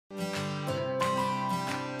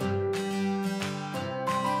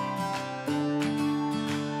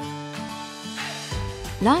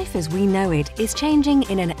Life as we know it is changing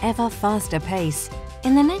in an ever faster pace.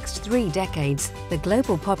 In the next 3 decades, the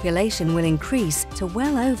global population will increase to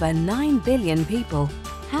well over 9 billion people.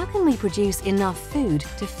 How can we produce enough food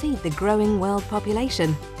to feed the growing world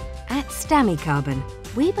population? At Stamicarbon,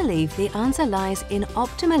 we believe the answer lies in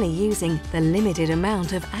optimally using the limited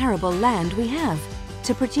amount of arable land we have.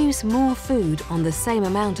 To produce more food on the same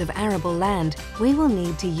amount of arable land, we will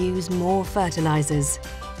need to use more fertilizers.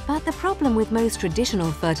 But the problem with most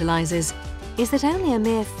traditional fertilizers is that only a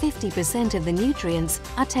mere 50% of the nutrients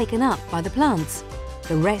are taken up by the plants.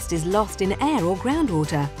 The rest is lost in air or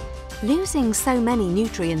groundwater. Losing so many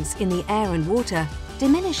nutrients in the air and water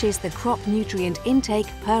diminishes the crop nutrient intake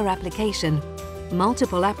per application.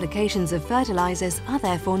 Multiple applications of fertilizers are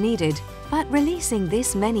therefore needed, but releasing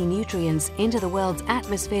this many nutrients into the world's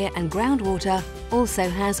atmosphere and groundwater also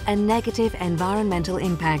has a negative environmental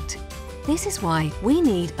impact. This is why we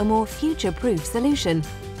need a more future-proof solution,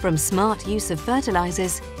 from smart use of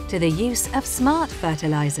fertilizers to the use of smart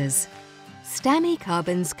fertilizers.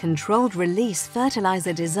 Stamicarbon's controlled-release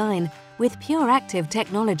fertilizer design with PurActive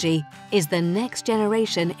Technology is the next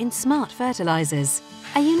generation in smart fertilizers.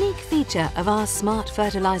 A unique feature of our smart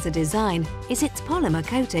fertilizer design is its polymer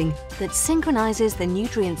coating that synchronizes the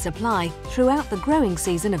nutrient supply throughout the growing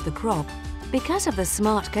season of the crop. Because of the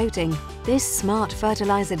smart coating, this smart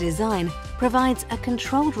fertilizer design provides a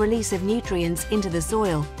controlled release of nutrients into the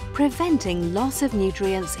soil, preventing loss of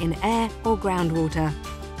nutrients in air or groundwater.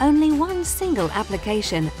 Only one single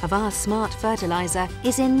application of our smart fertilizer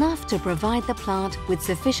is enough to provide the plant with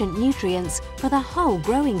sufficient nutrients for the whole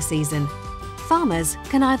growing season. Farmers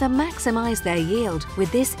can either maximize their yield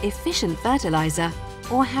with this efficient fertilizer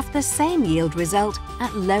or have the same yield result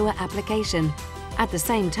at lower application. At the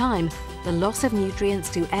same time, the loss of nutrients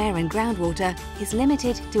to air and groundwater is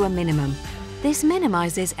limited to a minimum. This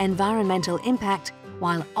minimizes environmental impact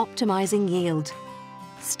while optimizing yield.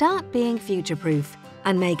 Start being future-proof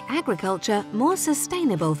and make agriculture more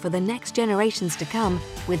sustainable for the next generations to come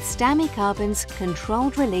with Stamicarbon's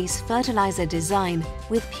controlled-release fertilizer design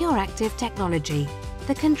with PurActive Technology.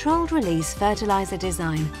 The controlled-release fertilizer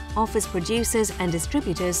design offers producers and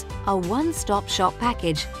distributors a one-stop shop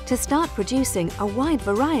package to start producing a wide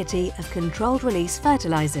variety of controlled-release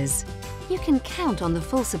fertilizers. You can count on the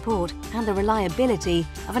full support and the reliability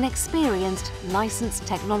of an experienced, licensed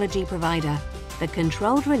technology provider. The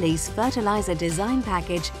controlled-release fertilizer design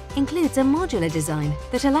package includes a modular design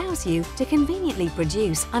that allows you to conveniently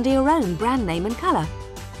produce under your own brand name and color.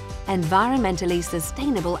 Environmentally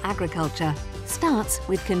sustainable agriculture starts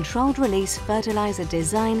with controlled-release fertilizer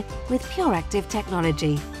design with PurActive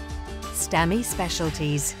Technology. Stami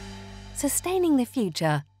Specialties. Sustaining the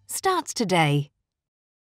future starts today.